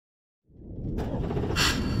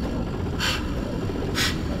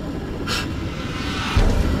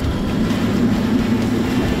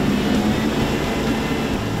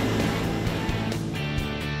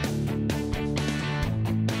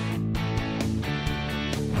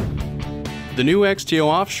The new XTO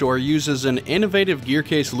Offshore uses an innovative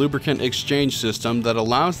Gearcase lubricant exchange system that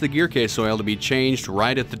allows the gearcase oil to be changed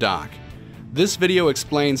right at the dock. This video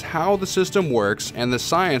explains how the system works and the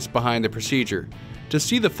science behind the procedure. To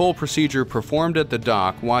see the full procedure performed at the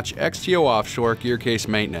dock, watch XTO Offshore Gearcase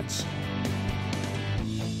Maintenance.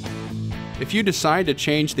 If you decide to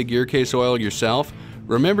change the gearcase oil yourself,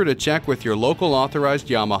 remember to check with your local authorized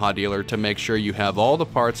Yamaha dealer to make sure you have all the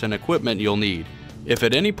parts and equipment you'll need. If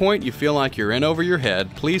at any point you feel like you're in over your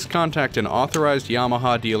head, please contact an authorized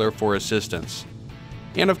Yamaha dealer for assistance.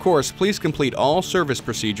 And of course, please complete all service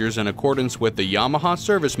procedures in accordance with the Yamaha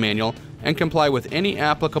Service Manual and comply with any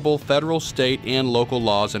applicable federal, state, and local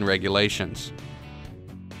laws and regulations.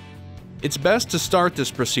 It's best to start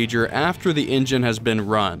this procedure after the engine has been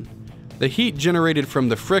run. The heat generated from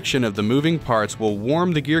the friction of the moving parts will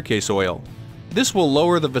warm the gearcase oil. This will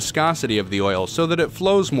lower the viscosity of the oil so that it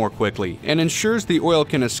flows more quickly and ensures the oil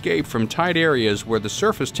can escape from tight areas where the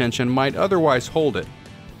surface tension might otherwise hold it.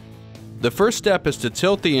 The first step is to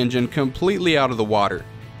tilt the engine completely out of the water.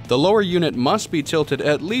 The lower unit must be tilted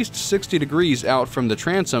at least 60 degrees out from the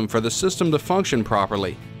transom for the system to function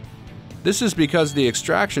properly. This is because the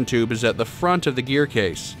extraction tube is at the front of the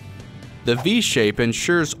gearcase. The V shape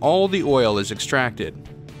ensures all the oil is extracted.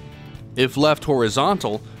 If left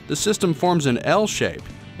horizontal, the system forms an L shape,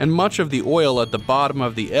 and much of the oil at the bottom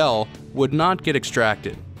of the L would not get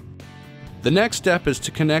extracted. The next step is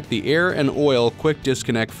to connect the air and oil quick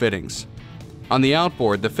disconnect fittings. On the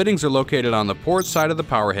outboard, the fittings are located on the port side of the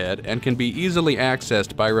power head and can be easily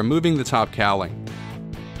accessed by removing the top cowling.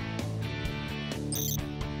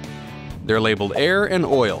 They're labeled air and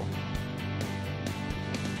oil.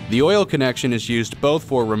 The oil connection is used both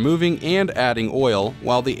for removing and adding oil,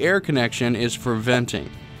 while the air connection is for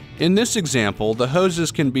venting. In this example, the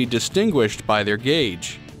hoses can be distinguished by their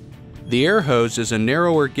gauge. The air hose is a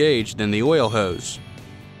narrower gauge than the oil hose.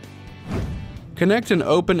 Connect an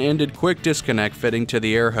open-ended quick disconnect fitting to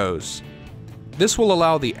the air hose. This will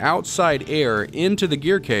allow the outside air into the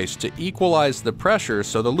gearcase to equalize the pressure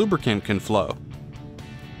so the lubricant can flow.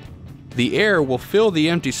 The air will fill the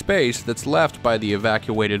empty space that's left by the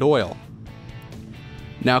evacuated oil.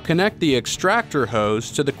 Now connect the extractor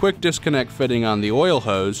hose to the quick disconnect fitting on the oil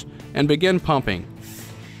hose and begin pumping.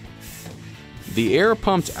 The air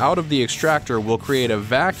pumped out of the extractor will create a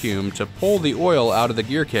vacuum to pull the oil out of the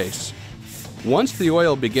gearcase. Once the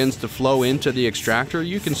oil begins to flow into the extractor,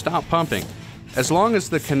 you can stop pumping. As long as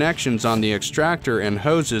the connections on the extractor and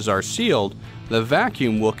hoses are sealed, the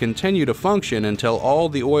vacuum will continue to function until all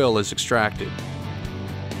the oil is extracted.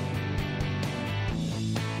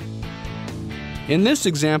 In this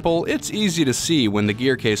example, it's easy to see when the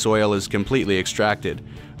gearcase oil is completely extracted,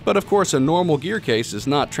 but of course a normal gearcase is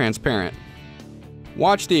not transparent.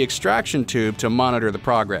 Watch the extraction tube to monitor the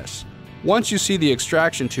progress. Once you see the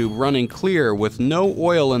extraction tube running clear with no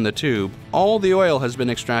oil in the tube, all the oil has been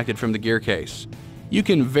extracted from the gearcase. You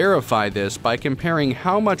can verify this by comparing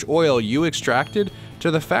how much oil you extracted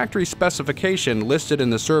to the factory specification listed in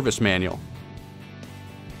the service manual.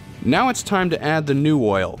 Now it's time to add the new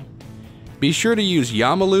oil. Be sure to use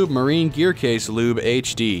YAMALUBE Marine Gearcase Lube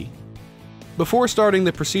HD. Before starting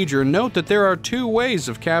the procedure, note that there are two ways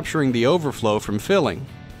of capturing the overflow from filling.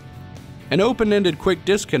 An open-ended quick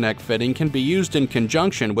disconnect fitting can be used in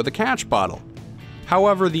conjunction with a catch bottle.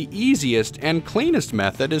 However, the easiest and cleanest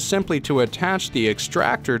method is simply to attach the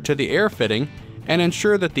extractor to the air fitting and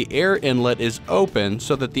ensure that the air inlet is open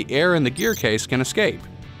so that the air in the gearcase can escape.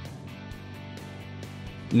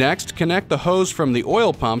 Next, connect the hose from the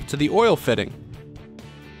oil pump to the oil fitting.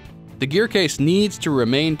 The gearcase needs to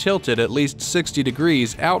remain tilted at least 60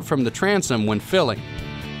 degrees out from the transom when filling.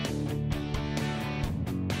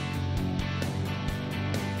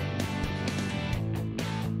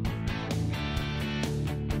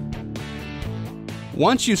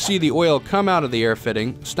 Once you see the oil come out of the air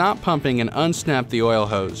fitting, stop pumping and unsnap the oil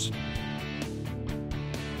hose.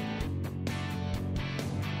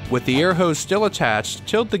 With the air hose still attached,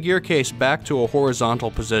 tilt the gearcase back to a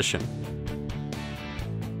horizontal position.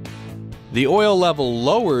 The oil level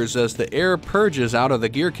lowers as the air purges out of the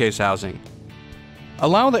gearcase housing.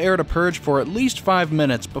 Allow the air to purge for at least 5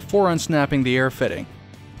 minutes before unsnapping the air fitting.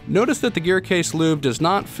 Notice that the gearcase lube does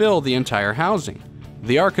not fill the entire housing.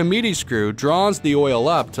 The Archimedes screw draws the oil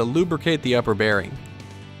up to lubricate the upper bearing.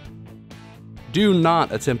 Do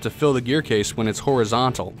not attempt to fill the gearcase when it's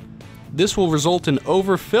horizontal. This will result in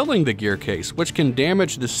overfilling the gearcase, which can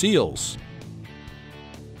damage the seals.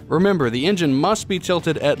 Remember, the engine must be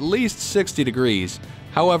tilted at least 60 degrees.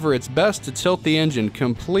 However, it's best to tilt the engine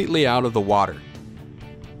completely out of the water.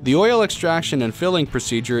 The oil extraction and filling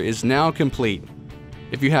procedure is now complete.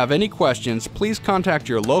 If you have any questions, please contact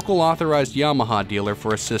your local authorized Yamaha dealer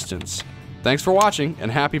for assistance. Thanks for watching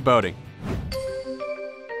and happy boating!